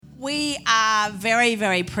We are very,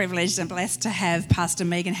 very privileged and blessed to have Pastor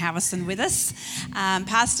Megan Halvorsen with us.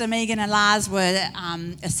 Pastor Megan and Lars were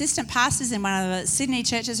assistant pastors in one of the Sydney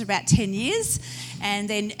churches for about 10 years. And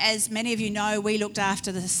then, as many of you know, we looked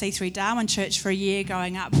after the C3 Darwin Church for a year,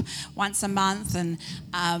 going up once a month and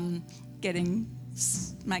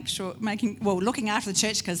looking after the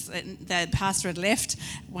church because the pastor had left,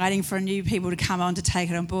 waiting for new people to come on to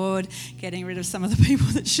take it on board, getting rid of some of the people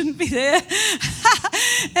that shouldn't be there.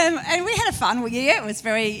 And we had a fun year. It was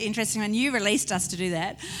very interesting, and you released us to do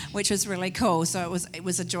that, which was really cool. So it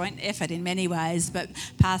was a joint effort in many ways, but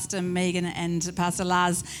Pastor Megan and Pastor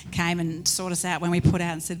Lars came and sorted us out when we put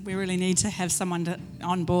out and said, we really need to have someone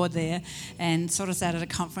on board there, and sorted us out at a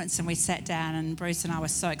conference, and we sat down, and Bruce and I were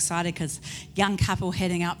so excited because young couple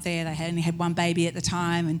heading up there, they only had one baby at the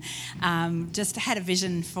time, and just had a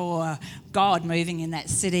vision for God moving in that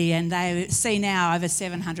city, and they see now over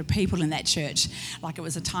 700 people in that church, like it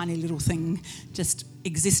was a tiny little thing just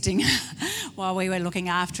existing while we were looking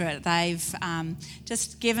after it. They've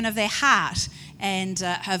just given of their heart and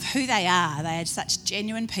of who they are. They are such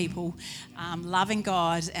genuine people, loving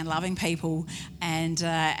God and loving people, and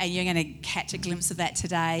you're going to catch a glimpse of that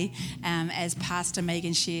today as Pastor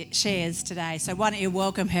Megan shares today. So why don't you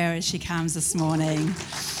welcome her as she comes this morning.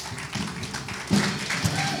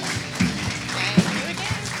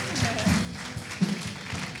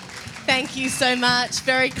 Thank you so much.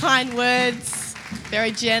 Very kind words.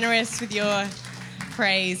 Very generous with your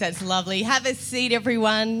praise. That's lovely. Have a seat,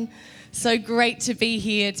 everyone. So great to be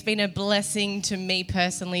here. It's been a blessing to me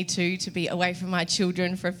personally too, to be away from my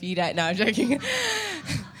children for a few days. No, I'm joking.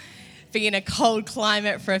 Be in a cold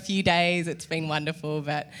climate for a few days. It's been wonderful,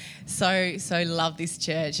 but so love this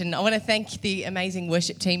church. And I want to thank the amazing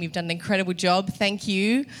worship team. You've done an incredible job. Thank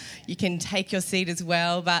you. You can take your seat as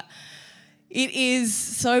well, but it is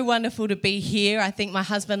so wonderful to be here. I think my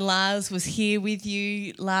husband Lars was here with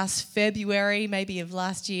you last February, maybe of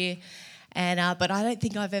last year, but I don't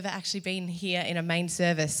think I've ever actually been here in a main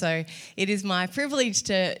service. So it is my privilege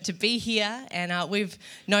to be here, and we've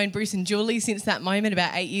known Bruce and Julie since that moment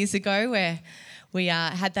about 8 years ago, where we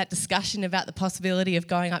had that discussion about the possibility of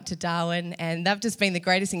going up to Darwin, and they've just been the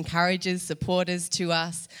greatest encouragers, supporters to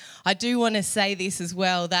us. I do want to say this as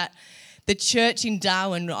well, that the church in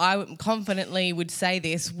Darwin, I confidently would say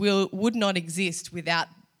this, would not exist without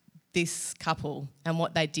this couple and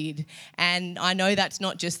what they did. And I know that's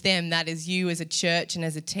not just them, that is you as a church and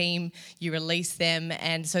as a team, you release them.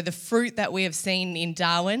 And so the fruit that we have seen in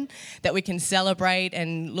Darwin, that we can celebrate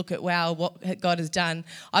and look at, wow, what God has done,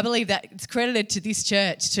 I believe that it's credited to this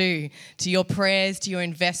church too, to your prayers, to your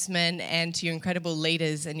investment, and to your incredible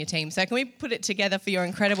leaders and your team. So can we put it together for your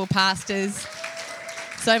incredible pastors?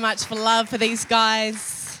 So much for love for these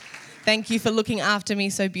guys. Thank you for looking after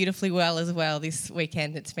me so beautifully well as well this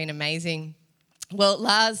weekend. It's been amazing. Well,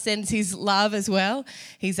 Lars sends his love as well.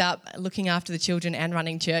 He's up looking after the children and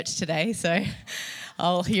running church today, so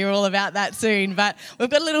I'll hear all about that soon. But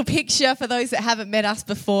we've got a little picture for those that haven't met us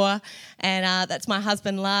before, and that's my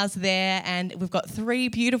husband Lars there, and we've got 3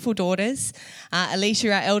 beautiful daughters.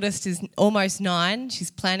 Alicia, our eldest, is almost 9.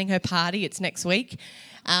 She's planning her party. It's next week.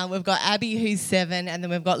 We've got Abby, who's 7, and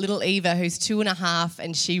then we've got little Eva, who's 2.5,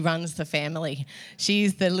 and she runs the family.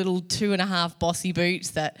 She's the little 2.5 bossy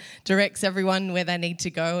boots that directs everyone where they need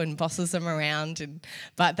to go and bosses them around.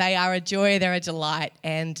 But they are a joy, they're a delight,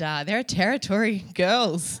 and they're territory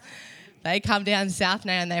girls. They come down south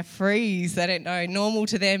now and they freeze. They don't know. Normal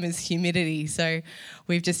to them is humidity. So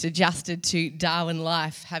we've just adjusted to Darwin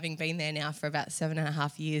life, having been there now for about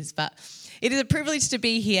 7.5 years. But it is a privilege to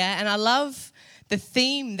be here, and I love the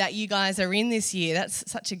theme that you guys are in this year. That's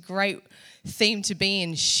such a great theme to be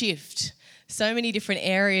in, shift. So many different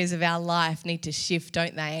areas of our life need to shift,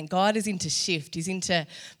 don't they? And God is into shift. He's into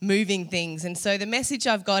moving things. And so the message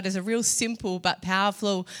I've got is a real simple but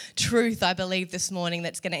powerful truth, I believe, this morning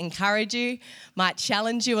that's going to encourage you, might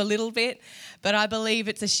challenge you a little bit, but I believe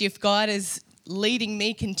it's a shift God is leading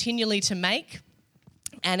me continually to make.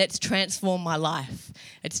 And it's transformed my life.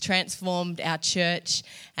 It's transformed our church.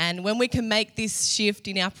 And when we can make this shift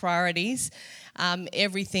in our priorities,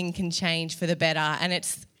 everything can change for the better. And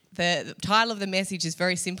the title of the message is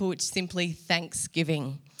very simple. It's simply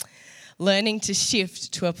Thanksgiving. Learning to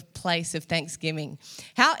shift to a place of thanksgiving.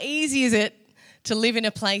 How easy is it to live in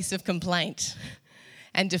a place of complaint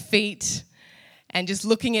and defeat and just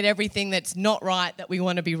looking at everything that's not right that we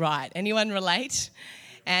want to be right? Anyone relate?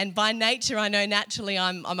 And by nature, I know naturally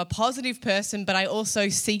I'm a positive person, but I also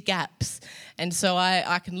see gaps. And so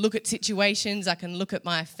I can look at situations, I can look at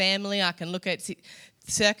my family, I can look at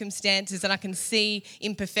circumstances and I can see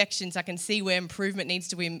imperfections. I can see where improvement needs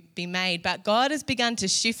to be made. But God has begun to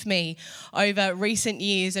shift me over recent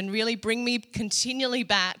years and really bring me continually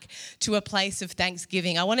back to a place of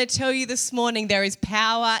thanksgiving. I want to tell you this morning, there is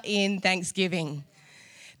power in thanksgiving.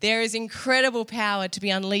 There is incredible power to be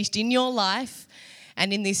unleashed in your life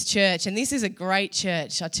and in this church. And this is a great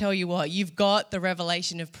church. I tell you what, you've got the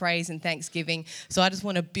revelation of praise and thanksgiving. So I just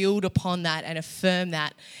want to build upon that and affirm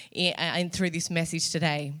that through this message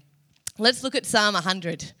today. Let's look at Psalm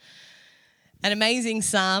 100. An amazing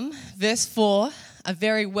psalm, verse 4, a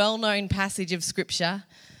very well-known passage of scripture.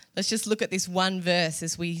 Let's just look at this one verse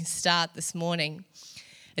as we start this morning.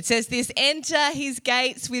 It says this: "Enter his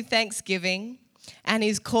gates with thanksgiving and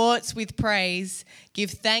his courts with praise.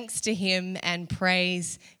 Give thanks to him and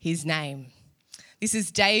praise his name." This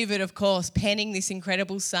is David, of course, penning this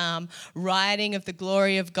incredible psalm, writing of the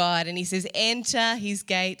glory of God. And he says, enter his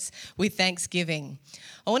gates with thanksgiving.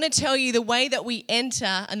 I want to tell you, the way that we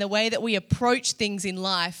enter and the way that we approach things in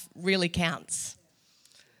life really counts.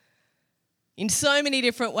 In so many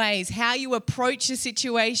different ways. How you approach a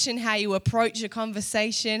situation, how you approach a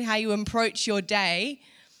conversation, how you approach your day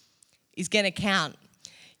is going to count.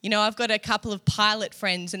 You know, I've got a couple of pilot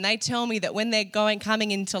friends and they tell me that when they're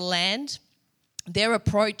coming into land, their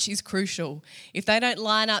approach is crucial. If they don't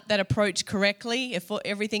line up that approach correctly, if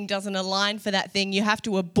everything doesn't align for that thing, you have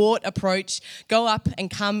to abort approach, go up and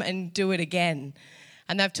come and do it again.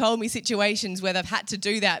 And they've told me situations where they've had to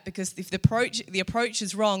do that because if the approach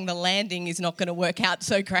is wrong, the landing is not going to work out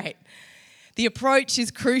so great. The approach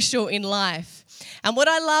is crucial in life. And what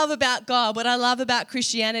I love about God, what I love about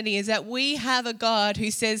Christianity is that we have a God who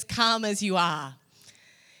says, come as you are.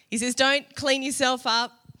 He says, don't clean yourself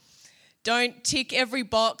up. Don't tick every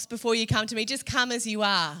box before you come to me. Just come as you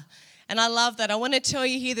are. And I love that. I want to tell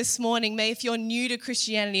you here this morning, if you're new to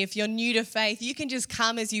Christianity, if you're new to faith, you can just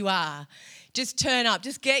come as you are. Just turn up.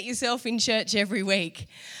 Just get yourself in church every week.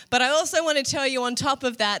 But I also want to tell you on top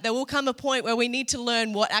of that, there will come a point where we need to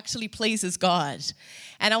learn what actually pleases God.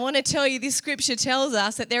 And I want to tell you, this scripture tells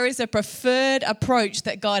us that there is a preferred approach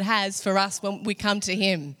that God has for us when we come to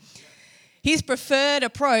him. His preferred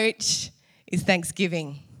approach is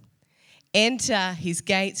thanksgiving. Enter his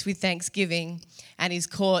gates with thanksgiving and his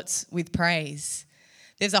courts with praise.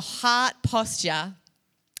 There's a heart posture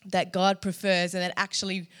that God prefers and that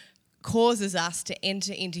actually causes us to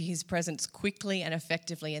enter into his presence quickly and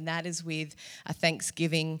effectively, and that is with a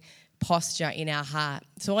thanksgiving posture in our heart.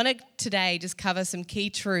 So I want to today just cover some key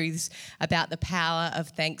truths about the power of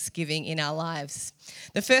thanksgiving in our lives.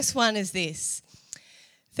 The first one is this: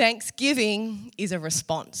 thanksgiving is a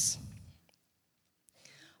response.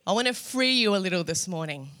 I want to free you a little this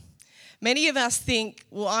morning. Many of us think,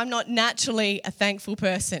 well, I'm not naturally a thankful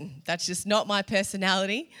person. That's just not my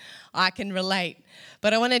personality. I can relate.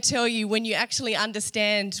 But I want to tell you, when you actually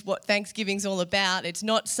understand what Thanksgiving's all about, it's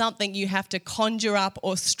not something you have to conjure up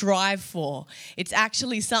or strive for. It's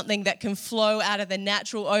actually something that can flow out of the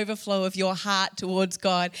natural overflow of your heart towards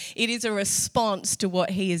God. It is a response to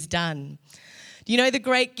what he has done. Do you know the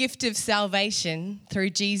great gift of salvation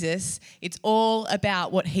through Jesus? It's all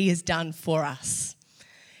about what he has done for us.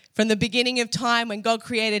 From the beginning of time when God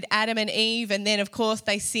created Adam and Eve, and then of course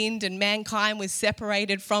they sinned and mankind was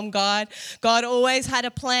separated from God, God always had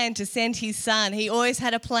a plan to send his son. He always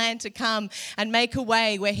had a plan to come and make a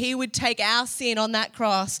way where he would take our sin on that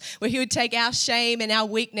cross, where he would take our shame and our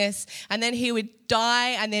weakness, and then he would die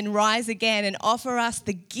and then rise again and offer us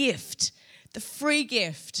the gift, the free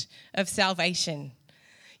gift of salvation.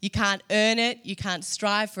 You can't earn it, you can't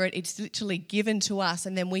strive for it. It's literally given to us,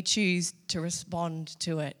 and then we choose to respond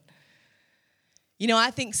to it. You know,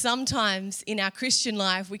 I think sometimes in our Christian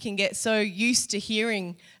life we can get so used to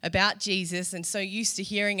hearing about Jesus and so used to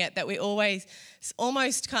hearing it that we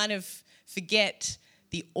almost kind of forget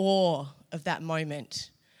the awe of that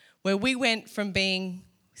moment where we went from being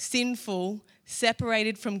sinful,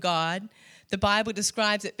 separated from God. The Bible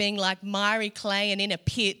describes it being like miry clay and in a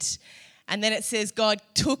pit. And then it says God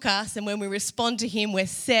took us, and when we respond to him, we're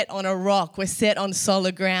set on a rock. We're set on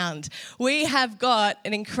solid ground. We have got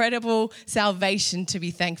an incredible salvation to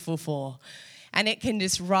be thankful for. And it can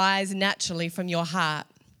just rise naturally from your heart.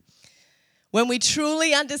 When we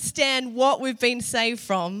truly understand what we've been saved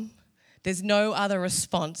from, there's no other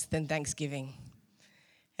response than thanksgiving.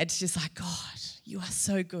 It's just like, God, you are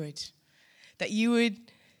so good. That you would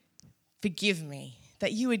forgive me.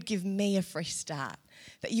 That you would give me a fresh start.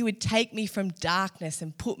 That you would take me from darkness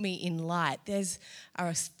and put me in light. There's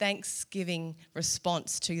a thanksgiving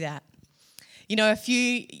response to that. You know, a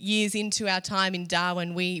few years into our time in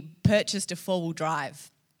Darwin, we purchased a four-wheel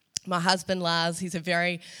drive. My husband, Lars, he's a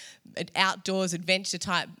very outdoors adventure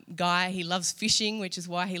type guy. He loves fishing, which is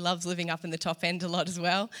why he loves living up in the top end a lot as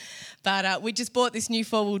well. But we just bought this new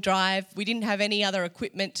four-wheel drive. We didn't have any other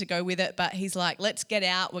equipment to go with it, but he's like, let's get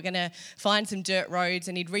out. We're going to find some dirt roads.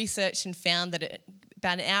 And he'd researched and found that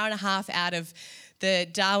about an hour and a half out of the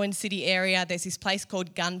Darwin City area, there's this place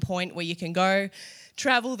called Gunpoint where you can go,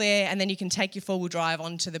 travel there, and then you can take your four-wheel drive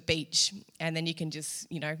onto the beach, and then you can just,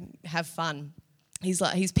 have fun.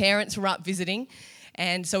 His parents were up visiting,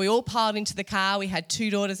 and so we all piled into the car. We had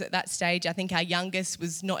 2 daughters at that stage. I think our youngest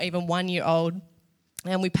was not even 1 year old.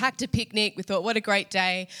 And we packed a picnic. We thought, what a great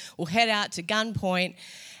day. We'll head out to Gunpoint.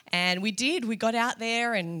 And we did. We got out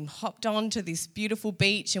there and hopped on to this beautiful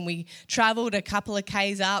beach, and we travelled a couple of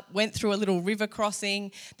k's up, went through a little river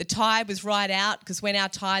crossing. The tide was right out, because when our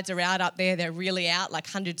tides are out up there, they're really out, like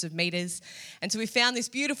hundreds of metres. And so we found this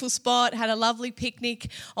beautiful spot, had a lovely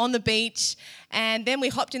picnic on the beach, and then we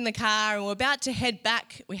hopped in the car and we were about to head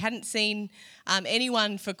back. We hadn't seen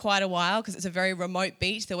anyone for quite a while, because it's a very remote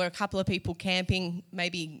beach. There were a couple of people camping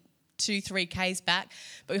maybe 2-3 k's back.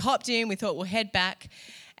 But we hopped in, we thought we'll head back.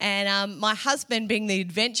 And my husband, being the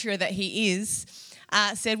adventurer that he is,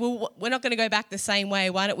 said, well, we're not going to go back the same way.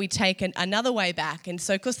 Why don't we take another way back? And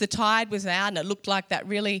so, because the tide was out and it looked like that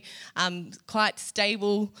really quite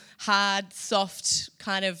stable, hard, soft,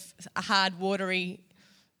 kind of hard, watery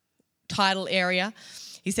tidal area,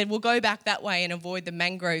 he said, we'll go back that way and avoid the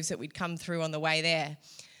mangroves that we'd come through on the way there.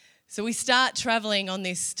 So we start travelling on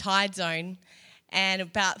this tide zone, and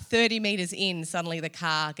about 30 metres in, suddenly the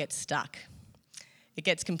car gets stuck. It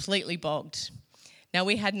gets completely bogged. Now,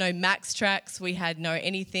 we had no max tracks, we had no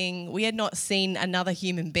anything. We had not seen another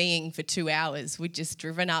human being for 2 hours. We'd just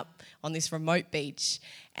driven up on this remote beach.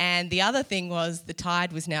 And the other thing was the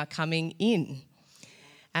tide was now coming in.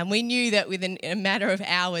 And we knew that within a matter of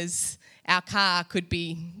hours, our car could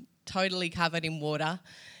be totally covered in water.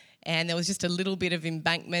 And there was just a little bit of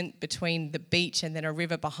embankment between the beach and then a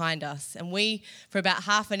river behind us. And we, for about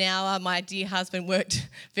half an hour, my dear husband worked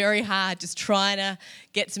very hard just trying to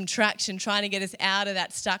get some traction, trying to get us out of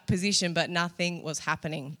that stuck position, but nothing was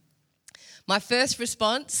happening. My first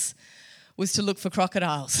response was to look for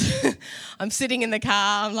crocodiles. I'm sitting in the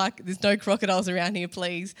car, I'm like, there's no crocodiles around here,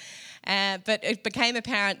 please. But it became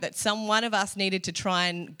apparent that one of us needed to try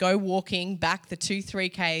and go walking back the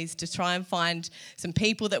 2-3 k's to try and find some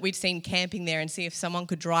people that we'd seen camping there and see if someone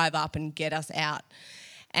could drive up and get us out.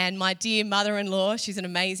 And my dear mother-in-law, she's an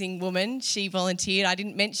amazing woman, she volunteered. I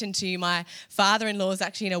didn't mention to you, my father-in-law is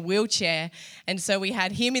actually in a wheelchair, and so we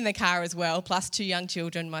had him in the car as well, plus 2 young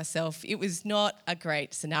children, myself. It was not a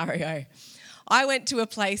great scenario. I went to a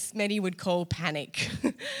place many would call panic.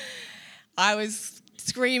 I was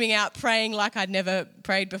screaming out, praying like I'd never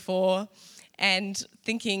prayed before, and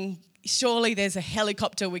thinking, surely there's a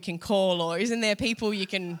helicopter we can call, or isn't there people you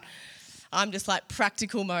can... I'm just like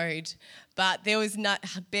practical mode. But there was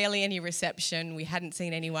barely any reception. We hadn't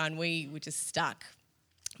seen anyone. We were just stuck.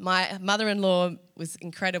 My mother-in-law was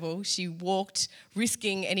incredible. She walked,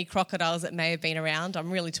 risking any crocodiles that may have been around. I'm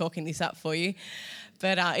really talking this up for you.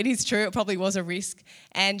 But it is true, it probably was a risk.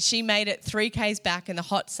 And she made it 3 k's back in the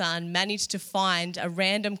hot sun, managed to find a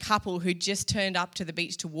random couple who just turned up to the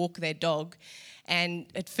beach to walk their dog. And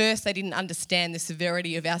at first they didn't understand the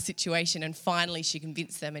severity of our situation, and finally she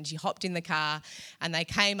convinced them, and she hopped in the car and they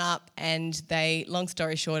came up, and they, long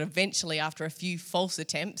story short, eventually after a few false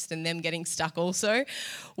attempts and them getting stuck also,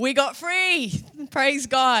 we got free. Praise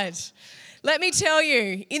God. Let me tell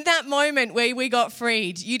you, in that moment where we got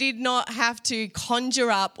freed, you did not have to conjure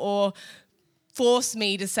up or force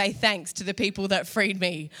me to say thanks to the people that freed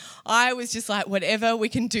me. I was just like, whatever we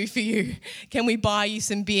can do for you. Can we buy you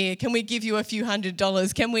some beer? Can we give you a few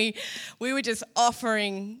 $100s? We were just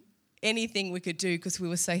offering anything we could do because we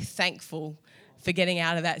were so thankful for getting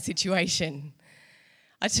out of that situation.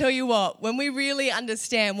 I tell you what, when we really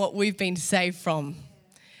understand what we've been saved from,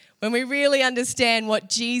 when we really understand what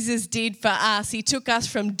Jesus did for us, he took us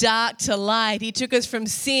from dark to light. He took us from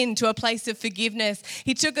sin to a place of forgiveness.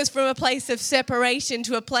 He took us from a place of separation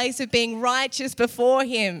to a place of being righteous before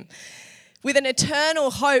him with an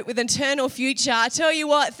eternal hope, with an eternal future. I tell you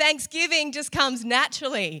what, thanksgiving just comes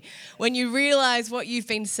naturally when you realize what you've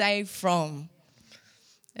been saved from.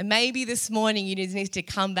 And maybe this morning you just need to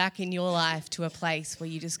come back in your life to a place where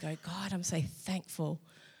you just go, God, I'm so thankful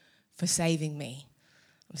for saving me.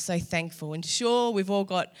 I'm so thankful. And sure, we've all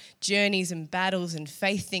got journeys and battles and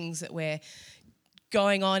faith things that we're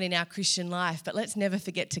going on in our Christian life, but let's never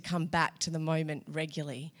forget to come back to the moment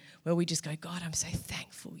regularly where we just go, God, I'm so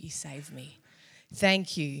thankful you saved me.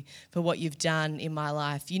 Thank you for what you've done in my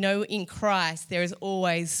life. You know, in Christ, there is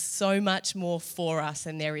always so much more for us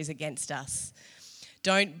than there is against us.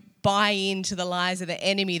 Don't buy into the lies of the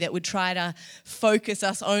enemy that would try to focus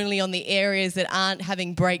us only on the areas that aren't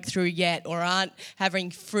having breakthrough yet or aren't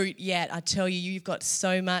having fruit yet. I tell you, you've got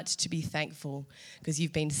so much to be thankful because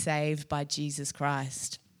you've been saved by Jesus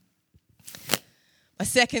Christ. My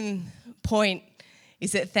second point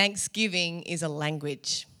is that thanksgiving is a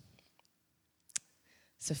language.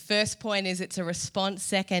 So first point is it's a response.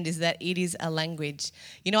 Second is that it is a language.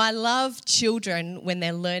 You know, I love children when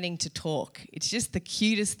they're learning to talk. It's just the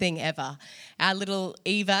cutest thing ever. Our little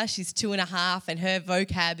Eva, she's 2.5 and her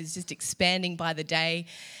vocab is just expanding by the day.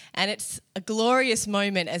 And it's a glorious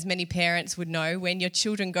moment, as many parents would know, when your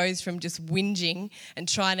children goes from just whinging and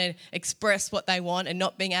trying to express what they want and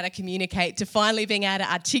not being able to communicate to finally being able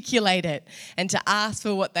to articulate it and to ask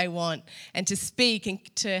for what they want and to speak and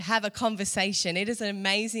to have a conversation. It is an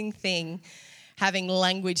amazing thing having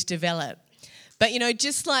language develop. But, you know,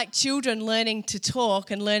 just like children learning to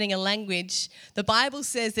talk and learning a language, the Bible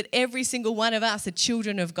says that every single one of us are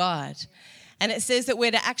children of God. And it says that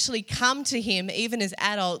we're to actually come to him, even as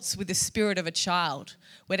adults, with the spirit of a child.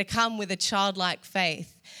 We're to come with a childlike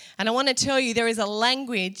faith. And I want to tell you, there is a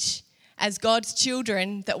language as God's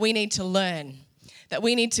children that we need to learn, that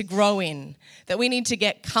we need to grow in, that we need to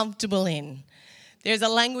get comfortable in. There's a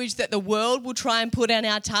language that the world will try and put on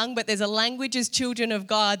our tongue, but there's a language as children of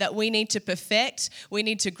God that we need to perfect, we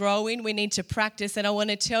need to grow in, we need to practice. And I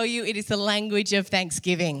want to tell you, it is the language of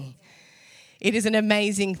thanksgiving. It is an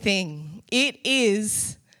amazing thing. It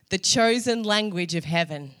is the chosen language of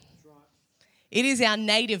heaven. It is our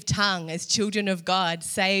native tongue as children of God,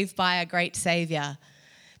 saved by a great Saviour.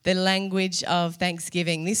 The language of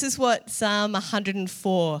thanksgiving. This is what Psalm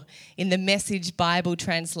 104 in the Message Bible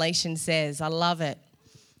translation says. I love it.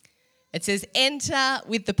 It says, enter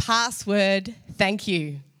with the password, thank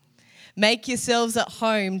you. Make yourselves at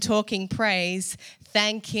home talking praise,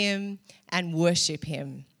 thank him and worship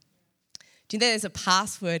him. Do you know there's a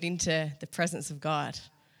password into the presence of God?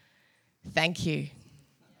 Thank you.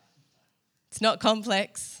 It's not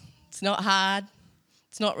complex. It's not hard.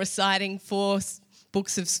 It's not reciting 4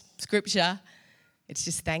 books of scripture. It's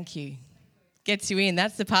just thank you. Gets you in.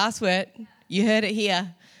 That's the password. You heard it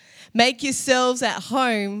here. Make yourselves at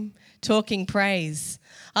home talking praise.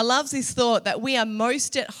 I love this thought that we are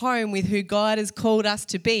most at home with who God has called us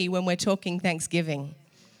to be when we're talking thanksgiving.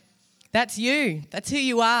 That's you. That's who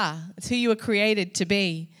you are. That's who you were created to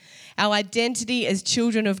be. Our identity as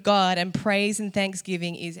children of God, and praise and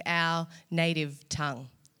thanksgiving is our native tongue.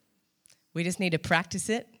 We just need to practice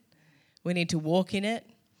it. We need to walk in it.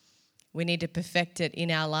 We need to perfect it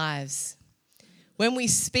in our lives. When we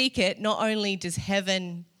speak it, not only does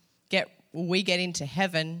we get into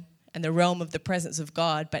heaven and the realm of the presence of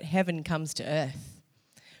God, but heaven comes to earth.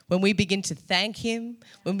 When we begin to thank him,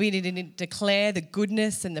 when we declare the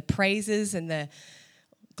goodness and the praises and the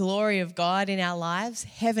glory of God in our lives,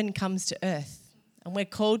 heaven comes to earth. And we're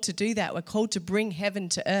called to do that. We're called to bring heaven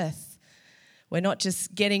to earth. We're not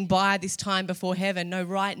just getting by this time before heaven. No,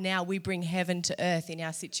 right now we bring heaven to earth in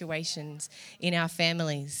our situations, in our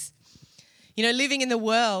families. You know, living in the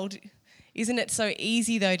world, isn't it so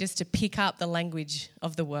easy though just to pick up the language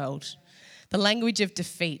of the world, the language of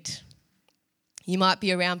defeat. You might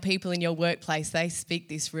be around people in your workplace, they speak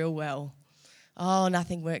this real well. Oh,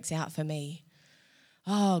 nothing works out for me.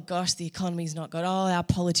 Oh, gosh, the economy's not good. Oh, our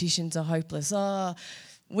politicians are hopeless. Oh,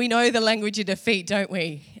 we know the language of defeat, don't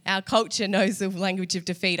we? Our culture knows the language of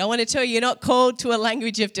defeat. I want to tell you, you're not called to a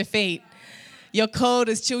language of defeat. You're called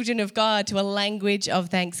as children of God to a language of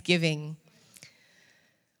thanksgiving.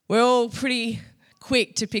 We're all pretty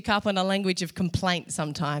quick to pick up on a language of complaint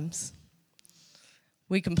sometimes.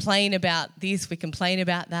 We complain about this, we complain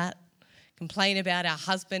about that, complain about our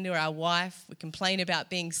husband or our wife, we complain about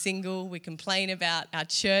being single, we complain about our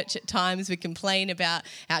church at times, we complain about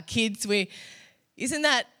our kids. Isn't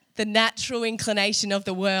that the natural inclination of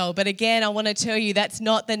the world? But again, I want to tell you that's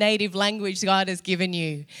not the native language God has given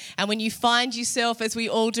you. And when you find yourself, as we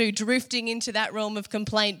all do, drifting into that realm of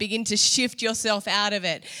complaint, begin to shift yourself out of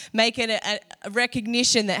it. Make it a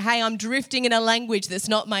recognition that, hey, I'm drifting in a language that's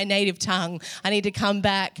not my native tongue. I need to come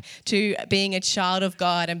back to being a child of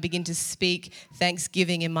God and begin to speak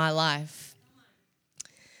thanksgiving in my life.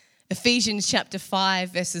 Ephesians chapter 5,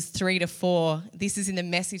 verses 3-4. This is in the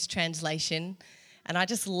Message translation. And I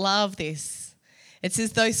just love this. It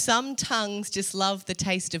says, though some tongues just love the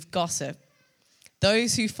taste of gossip,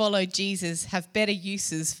 those who follow Jesus have better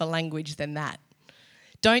uses for language than that.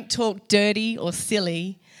 Don't talk dirty or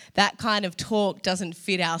silly. That kind of talk doesn't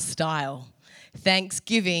fit our style.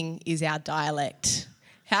 Thanksgiving is our dialect.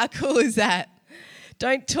 How cool is that?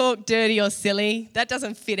 Don't talk dirty or silly. That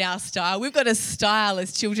doesn't fit our style. We've got a style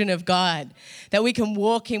as children of God that we can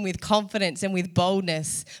walk in with confidence and with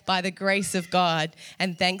boldness by the grace of God.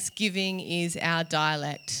 And Thanksgiving is our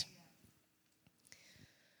dialect.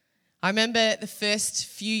 I remember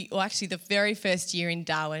the very first year in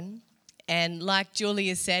Darwin. And like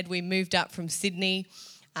Julia said, we moved up from Sydney.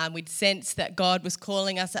 We'd sensed that God was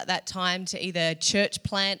calling us at that time to either church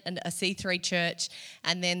plant and a C3 church,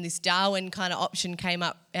 and then this Darwin kind of option came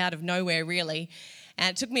up out of nowhere, really. And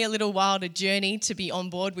it took me a little while to journey to be on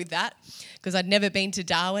board with that because I'd never been to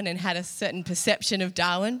Darwin and had a certain perception of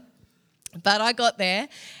Darwin. But I got there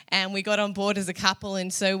and we got on board as a couple,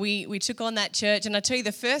 and so we took on that church. And I tell you,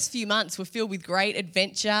 the first few months were filled with great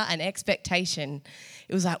adventure and expectation.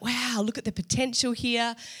 It was like, wow, look at the potential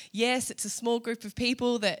here. Yes, it's a small group of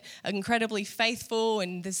people that are incredibly faithful,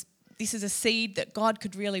 and this is a seed that God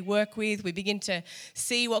could really work with. We begin to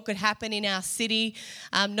see what could happen in our city.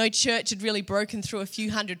 No church had really broken through a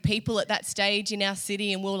few hundred people at that stage in our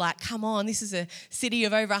city, and we were like, come on, this is a city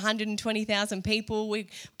of over 120,000 people. We're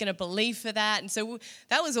going to believe for that. And so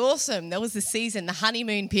that was awesome. That was the season, the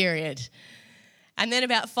honeymoon period. And then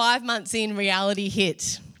about 5 months in, reality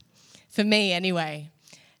hit, for me anyway.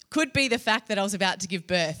 Could be the fact that I was about to give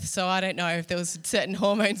birth, so I don't know if there was certain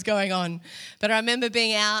hormones going on. But I remember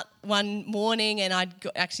being out one morning, and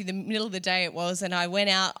actually the middle of the day it was, and I went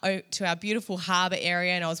out to our beautiful harbour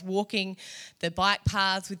area, and I was walking the bike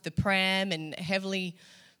paths with the pram and heavily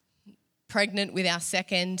pregnant with our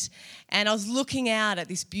second, and I was looking out at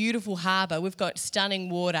this beautiful harbour. We've got stunning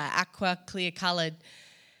water, aqua, clear coloured.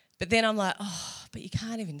 But then I'm like, oh, but you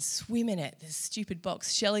can't even swim in it. There's stupid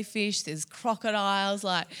box jellyfish, there's crocodiles.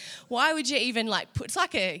 Like, why would you even it's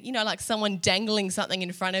like like someone dangling something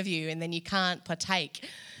in front of you and then you can't partake.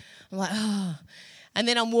 I'm like, oh. And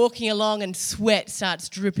then I'm walking along and sweat starts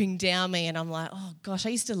dripping down me, and I'm like, oh gosh, I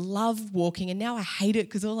used to love walking and now I hate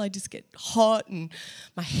it because I just get hot and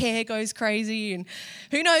my hair goes crazy. And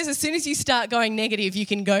who knows, as soon as you start going negative, you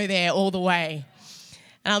can go there all the way.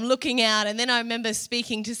 And I'm looking out, and then I remember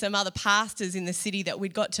speaking to some other pastors in the city that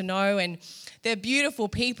we'd got to know, and they're beautiful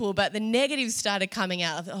people, but the negatives started coming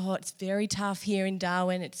out. Oh, it's very tough here in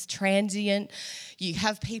Darwin. It's transient. You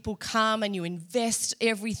have people come and you invest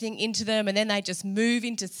everything into them, and then they just move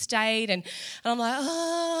interstate. And I'm like,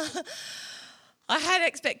 oh, I had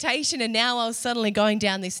expectation, and now I was suddenly going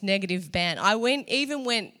down this negative band. I went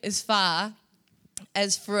as far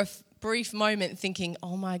as for a brief moment thinking,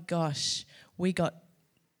 oh my gosh, we got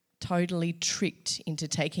totally tricked into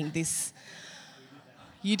taking this.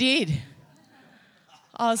 You did.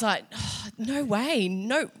 I was like, oh, no way,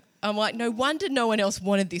 no. I'm like, no wonder no one else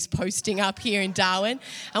wanted this posting up here in Darwin.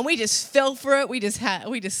 And we just fell for it. We just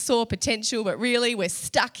saw potential, but really we're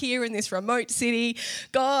stuck here in this remote city.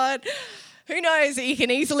 God, who knows that you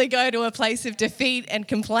can easily go to a place of defeat and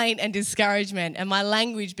complaint and discouragement. And my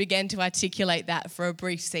language began to articulate that for a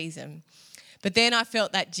brief season. But then I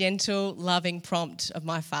felt that gentle, loving prompt of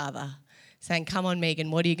my Father saying, come on,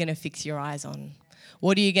 Megan, what are you going to fix your eyes on?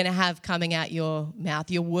 What are you going to have coming out your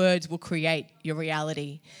mouth? Your words will create your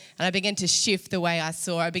reality. And I began to shift the way I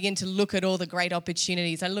saw. I began to look at all the great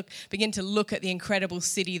opportunities. Began to look at the incredible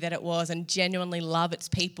city that it was and genuinely love its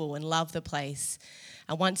people and love the place.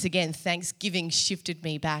 And once again, Thanksgiving shifted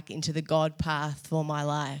me back into the God path for my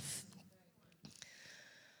life.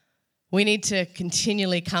 We need to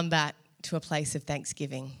continually come back to a place of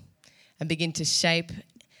thanksgiving and begin to shape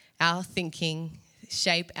our thinking,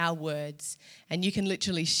 shape our words, and you can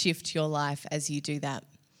literally shift your life as you do that.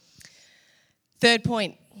 Third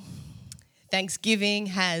point, thanksgiving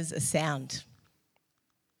has a sound.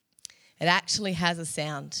 It actually has a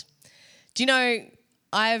sound. Do you know,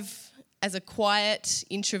 as a quiet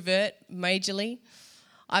introvert, majorly,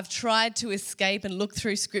 I've tried to escape and look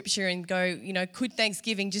through scripture and go, could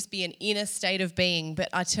Thanksgiving just be an inner state of being? But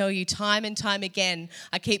I tell you, time and time again,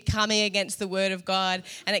 I keep coming against the word of God,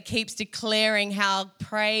 and it keeps declaring how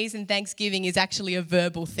praise and thanksgiving is actually a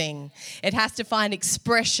verbal thing. It has to find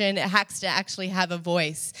expression. It has to actually have a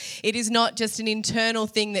voice. It is not just an internal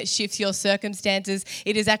thing that shifts your circumstances.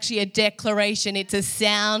 It is actually a declaration. It's a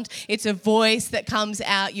sound. It's a voice that comes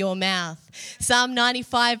out your mouth. Psalm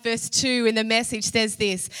 95 verse 2 in the Message says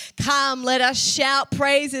this, come, let us shout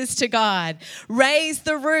praises to God. Raise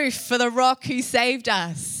the roof for the rock who saved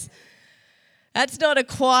us. That's not a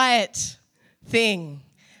quiet thing.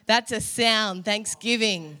 That's a sound,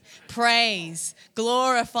 thanksgiving, praise,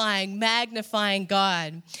 glorifying, magnifying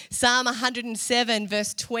God. Psalm 107,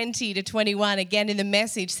 verse 20 to 21, again in the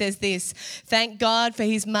Message, says this: thank God for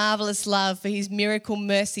his marvelous love, for his miracle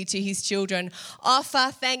mercy to his children.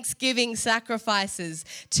 Offer thanksgiving sacrifices.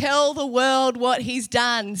 Tell the world what he's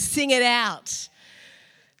done. Sing it out.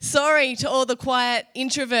 Sorry to all the quiet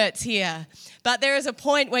introverts here, but there is a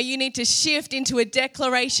point where you need to shift into a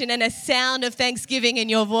declaration and a sound of thanksgiving in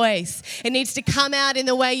your voice. It needs to come out in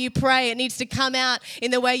the way you pray. It needs to come out in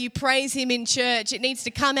the way you praise him in church. It needs to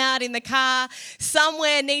come out in the car.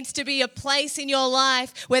 Somewhere needs to be a place in your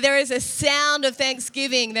life where there is a sound of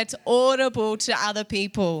thanksgiving that's audible to other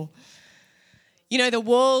people. You know, the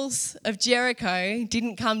walls of Jericho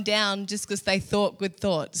didn't come down just because they thought good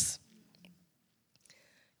thoughts.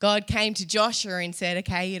 God came to Joshua and said,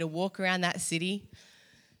 okay, you're to walk around that city.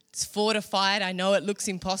 It's fortified. I know it looks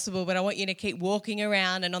impossible, but I want you to keep walking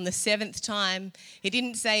around. And on the seventh time, he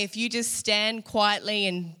didn't say, if you just stand quietly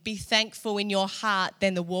and be thankful in your heart,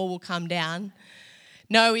 then the wall will come down.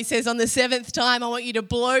 No, he says, on the seventh time, I want you to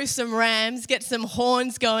blow some rams, get some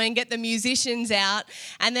horns going, get the musicians out.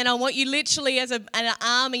 And then I want you literally as an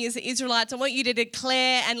army, as the Israelites, I want you to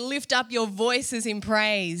declare and lift up your voices in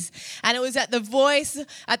praise. And it was at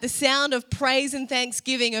the sound of praise and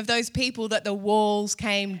thanksgiving of those people that the walls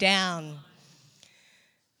came down.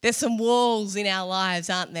 There's some walls in our lives,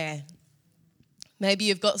 aren't there? Maybe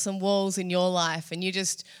you've got some walls in your life and you're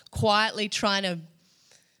just quietly trying to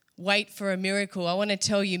wait for a miracle. I want to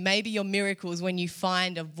tell you, maybe your miracle is when you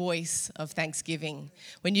find a voice of thanksgiving,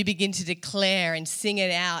 when you begin to declare and sing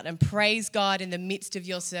it out and praise God in the midst of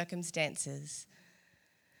your circumstances.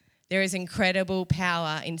 There is incredible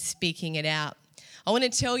power in speaking it out. I want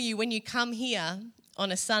to tell you, when you come here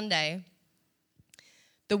on a Sunday,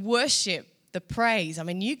 the worship, the praise, I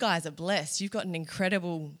mean, you guys are blessed. You've got an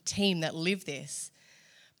incredible team that live this.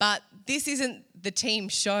 But this isn't the team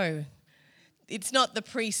show. It's not the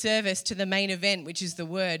pre-service to the main event, which is the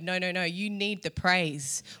word. No. You need the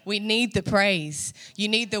praise. We need the praise. You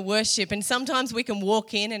need the worship. And sometimes we can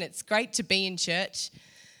walk in and it's great to be in church,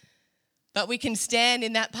 but we can stand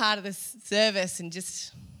in that part of the service and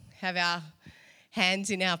just have our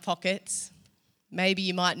hands in our pockets. Maybe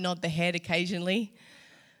you might nod the head occasionally.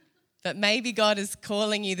 But maybe God is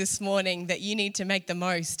calling you this morning that you need to make the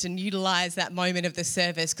most and utilize that moment of the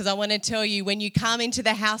service. Because I want to tell you, when you come into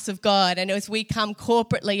the house of God, and as we come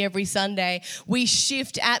corporately every Sunday, we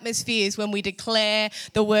shift atmospheres when we declare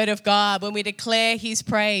the word of God, when we declare his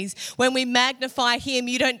praise. When we magnify him,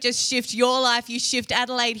 you don't just shift your life, you shift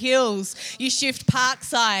Adelaide Hills, you shift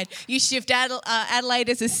Parkside, you shift Adelaide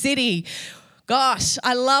as a city. Gosh,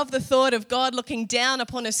 I love the thought of God looking down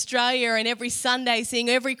upon Australia and every Sunday seeing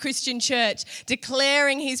every Christian church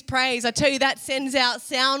declaring his praise. I tell you, that sends out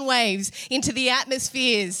sound waves into the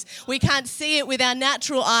atmospheres. We can't see it with our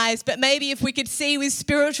natural eyes, but maybe if we could see with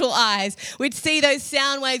spiritual eyes, we'd see those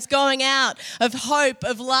sound waves going out of hope,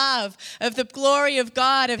 of love, of the glory of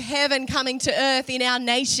God, of heaven coming to earth in our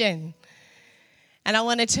nation. And I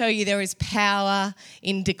want to tell you, there is power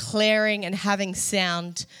in declaring and having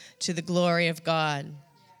sound to the glory of God.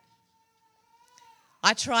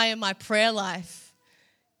 I try in my prayer life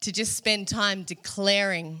to just spend time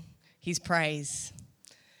declaring his praise.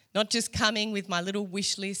 Not just coming with my little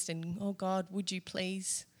wish list and, oh God, would you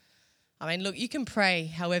please? I mean, look, you can pray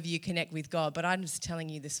however you connect with God, but I'm just telling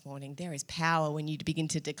you this morning, there is power when you begin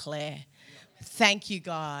to declare. Thank you,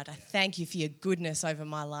 God. I thank you for your goodness over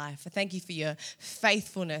my life. I thank you for your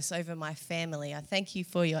faithfulness over my family. I thank you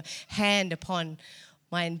for your hand upon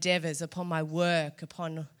my endeavors, upon my work,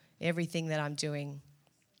 upon everything that I'm doing.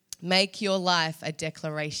 Make your life a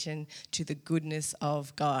declaration to the goodness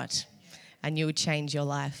of God, and you'll change your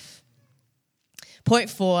life.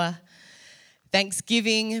 Point 4,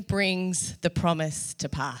 thanksgiving brings the promise to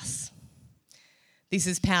pass. This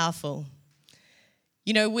is powerful.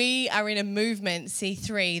 You know, we are in a movement,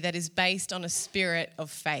 C3, that is based on a spirit of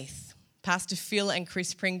faith. Pastor Phil and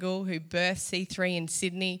Chris Pringle, who birthed C3 in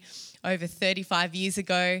Sydney over 35 years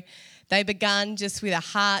ago, they began just with a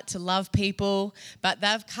heart to love people, but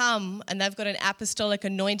they've come and they've got an apostolic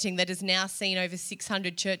anointing that has now seen over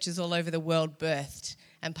 600 churches all over the world birthed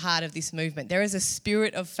and part of this movement. There is a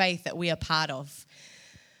spirit of faith that we are part of.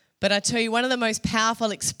 But I tell you, one of the most powerful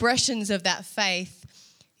expressions of that faith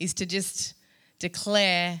is to just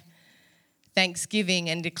declare thanksgiving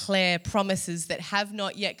and declare promises that have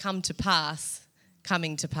not yet come to pass,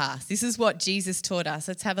 coming to pass. This is what Jesus taught us.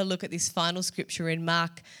 Let's have a look at this final scripture in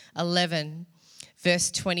Mark 11, verse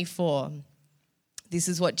 24. This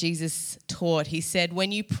is what Jesus taught. He said,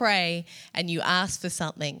 when you pray and you ask for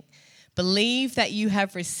something, Believe that you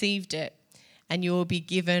have received it and you will be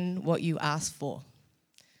given what you ask for.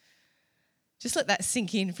 Just let that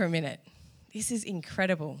sink in for a minute. This is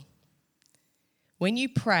incredible. When you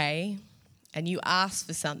pray and you ask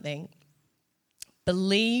for something,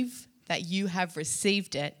 believe that you have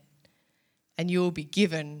received it and you will be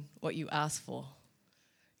given what you ask for.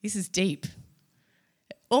 This is deep,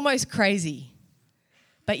 almost crazy,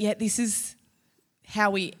 but yet this is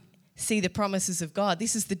how we see the promises of God.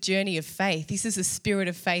 This is the journey of faith. This is the spirit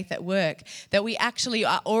of faith at work, that we actually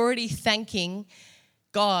are already thanking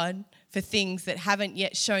God for things that haven't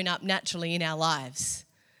yet shown up naturally in our lives.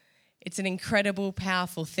 It's an incredible,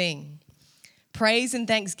 powerful thing. Praise and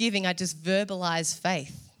thanksgiving are just verbalized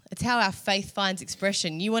faith. It's how our faith finds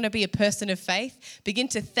expression. You want to be a person of faith? Begin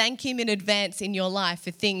to thank Him in advance in your life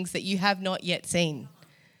for things that you have not yet seen.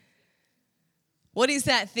 What is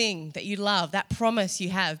that thing that you love, that promise you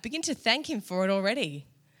have? Begin to thank Him for it already.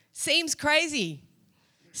 Seems crazy.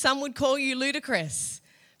 Some would call you ludicrous.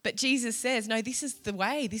 But Jesus says, no, this is the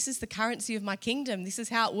way. This is the currency of my kingdom. This is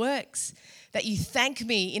how it works, that you thank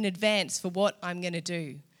me in advance for what I'm going to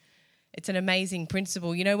do. It's an amazing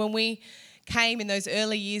principle. You know, when we came in those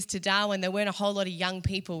early years to Darwin, there weren't a whole lot of young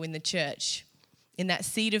people in the church. In that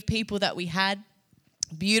seed of people that we had,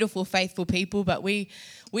 beautiful, faithful people, but we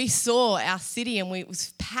saw our city and it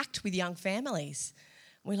was packed with young families.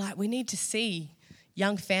 We're like, we need to see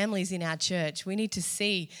young families in our church. We need to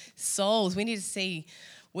see souls. We need to see,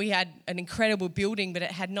 we had an incredible building, but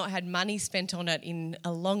it had not had money spent on it in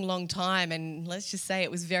a long, long time. And let's just say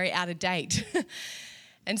it was very out of date.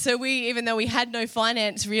 And so we, even though we had no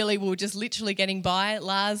finance really, we were just literally getting by.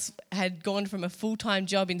 Lars had gone from a full-time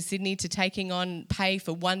job in Sydney to taking on pay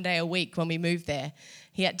for 1 day a week when we moved there.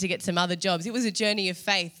 He had to get some other jobs. It was a journey of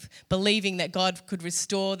faith, believing that God could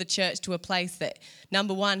restore the church to a place that,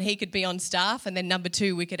 number one, He could be on staff, and then number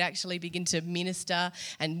two, we could actually begin to minister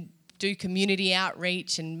and do community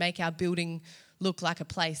outreach and make our building look like a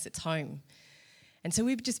place that's home. And so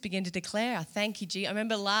we just began to declare, I thank you, Jesus. I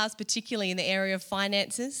remember Lars, particularly in the area of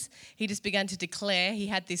finances, he just began to declare. He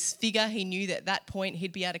had this figure. He knew that at that point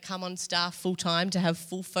he'd be able to come on staff full time to have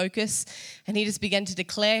full focus. And he just began to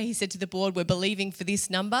declare. He said to the board, we're believing for this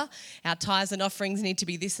number. Our tithes and offerings need to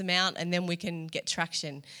be this amount, and then we can get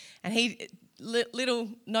traction. And he, little,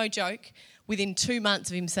 no joke, within 2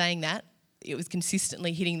 months of him saying that, it was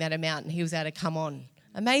consistently hitting that amount and he was able to come on.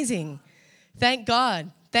 Amazing. Thank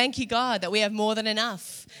God. Thank you, God, that we have more than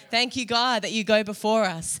enough. Thank you, God, that you go before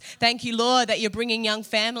us. Thank you, Lord, that you're bringing young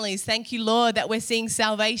families. Thank you, Lord, that we're seeing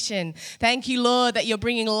salvation. Thank you, Lord, that you're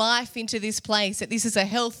bringing life into this place, that this is a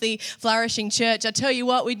healthy, flourishing church. I tell you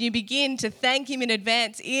what, when you begin to thank Him in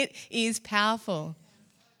advance, it is powerful.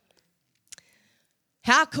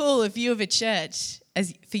 How cool of you of a church,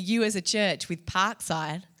 for you as a church with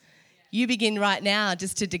Parkside, you begin right now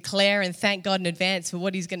just to declare and thank God in advance for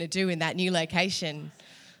what He's going to do in that new location.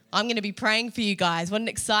 I'm going to be praying for you guys. What an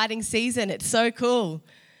exciting season. It's so cool.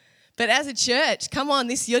 But as a church, come on,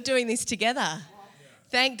 you're doing this together.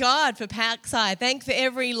 Thank God for Parkside. Thank for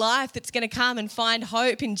every life that's going to come and find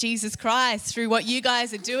hope in Jesus Christ through what you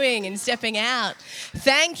guys are doing and stepping out.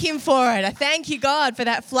 Thank Him for it. I thank you, God, for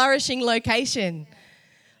that flourishing location.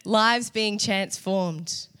 Lives being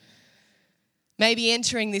transformed. Maybe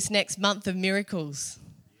entering this next month of miracles.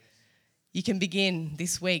 You can begin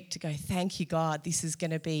this week to go, thank you, God, this is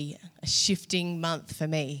going to be a shifting month for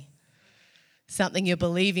me. Something you're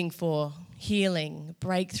believing for, healing,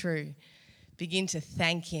 breakthrough. Begin to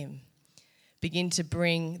thank Him. Begin to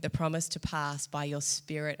bring the promise to pass by your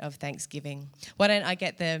spirit of thanksgiving. Why don't I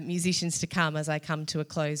get the musicians to come as I come to a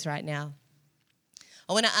close right now?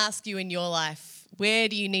 I want to ask you in your life, where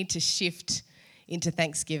do you need to shift into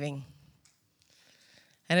thanksgiving?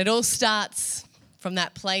 And it all starts from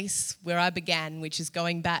that place where I began, which is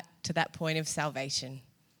going back to that point of salvation.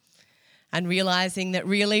 And realizing that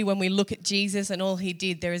really when we look at Jesus and all He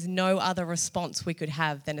did, there is no other response we could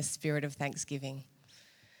have than a spirit of thanksgiving.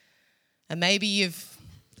 And maybe you've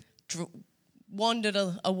wandered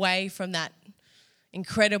away from that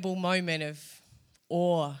incredible moment of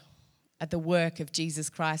awe at the work of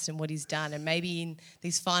Jesus Christ and what He's done. And maybe in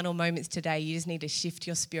these final moments today, you just need to shift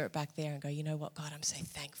your spirit back there and go, you know what, God, I'm so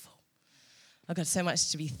thankful. I've got so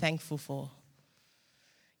much to be thankful for.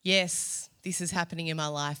 Yes, this is happening in my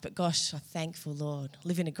life, but gosh, I'm thankful, Lord. I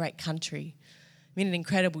live in a great country. I'm in an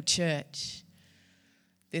incredible church.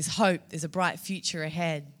 There's hope. There's a bright future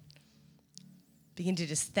ahead. Begin to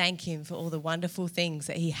just thank Him for all the wonderful things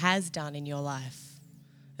that He has done in your life,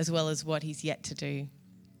 as well as what He's yet to do.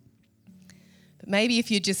 But maybe if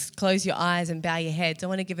you just close your eyes and bow your heads, I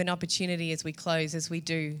want to give an opportunity as we close, as we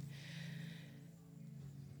do,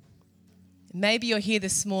 Maybe you're here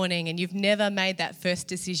this morning and you've never made that first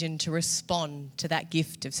decision to respond to that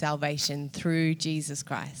gift of salvation through Jesus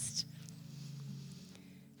Christ.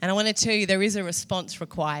 And I want to tell you, there is a response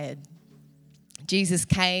required. Jesus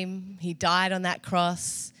came, he died on that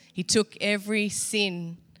cross, he took every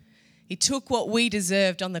sin, he took what we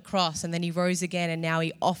deserved on the cross, and then he rose again, and now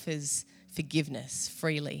he offers forgiveness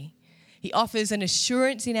freely. He offers an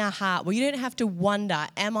assurance in our heart where you don't have to wonder,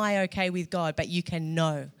 am I okay with God? But you can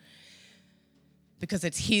know, because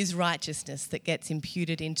it's his righteousness that gets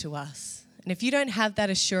imputed into us. And if you don't have that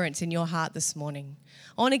assurance in your heart this morning,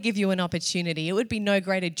 I want to give you an opportunity. It would be no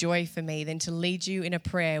greater joy for me than to lead you in a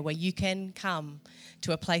prayer where you can come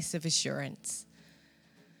to a place of assurance.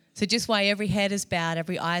 So just while every head is bowed,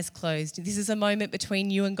 every eye is closed, this is a moment between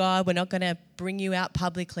you and God. We're not going to bring you out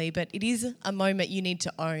publicly, but it is a moment you need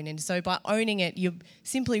to own. And so by owning it, you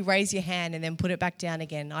simply raise your hand and then put it back down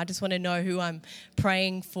again. I just want to know who I'm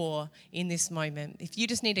praying for in this moment. If you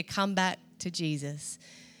just need to come back to Jesus,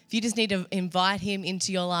 if you just need to invite him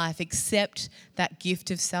into your life, accept that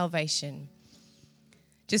gift of salvation,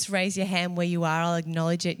 just raise your hand where you are. I'll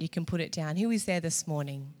acknowledge it. You can put it down. Who is there this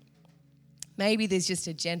morning? Maybe there's just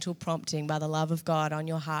a gentle prompting by the love of God on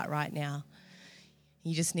your heart right now.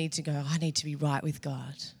 You just need to go, I need to be right with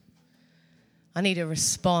God. I need to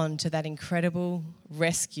respond to that incredible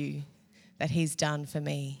rescue that he's done for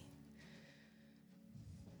me.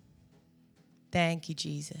 Thank you,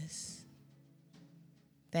 Jesus.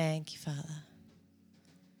 Thank you, Father.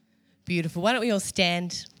 Beautiful. Why don't we all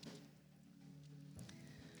stand?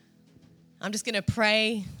 I'm just going to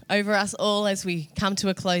pray over us all as we come to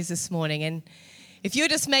a close this morning. And if you're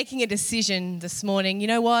just making a decision this morning, you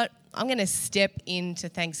know what? I'm going to step into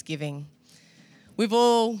Thanksgiving. We've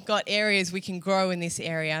all got areas we can grow in this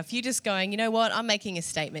area. If you're just going, you know what? I'm making a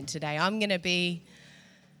statement today. I'm going to be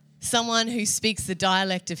someone who speaks the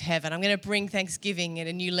dialect of heaven. I'm going to bring Thanksgiving at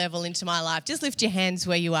a new level into my life. Just lift your hands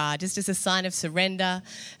where you are, just as a sign of surrender,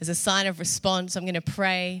 as a sign of response. I'm going to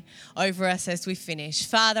pray over us as we finish.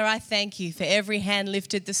 Father, I thank you for every hand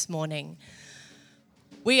lifted this morning.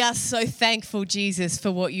 We are so thankful, Jesus,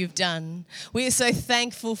 for what you've done. We are so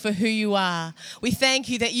thankful for who you are. We thank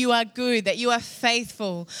you that you are good, that you are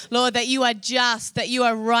faithful, Lord, that you are just, that you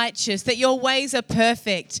are righteous, that your ways are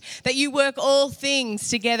perfect, that you work all things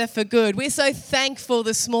together for good. We're so thankful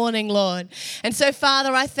this morning, Lord. And so,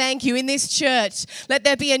 Father, I thank you in this church. Let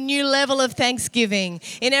there be a new level of thanksgiving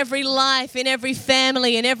in every life, in every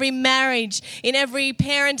family, in every marriage, in every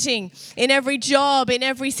parenting, in every job, in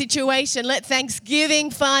every situation. Let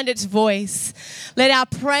thanksgiving find its voice. Let our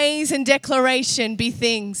praise and declaration be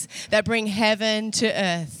things that bring heaven to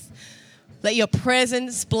earth. Let your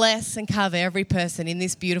presence bless and cover every person in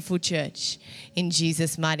this beautiful church. In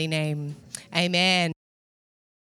Jesus' mighty name, amen.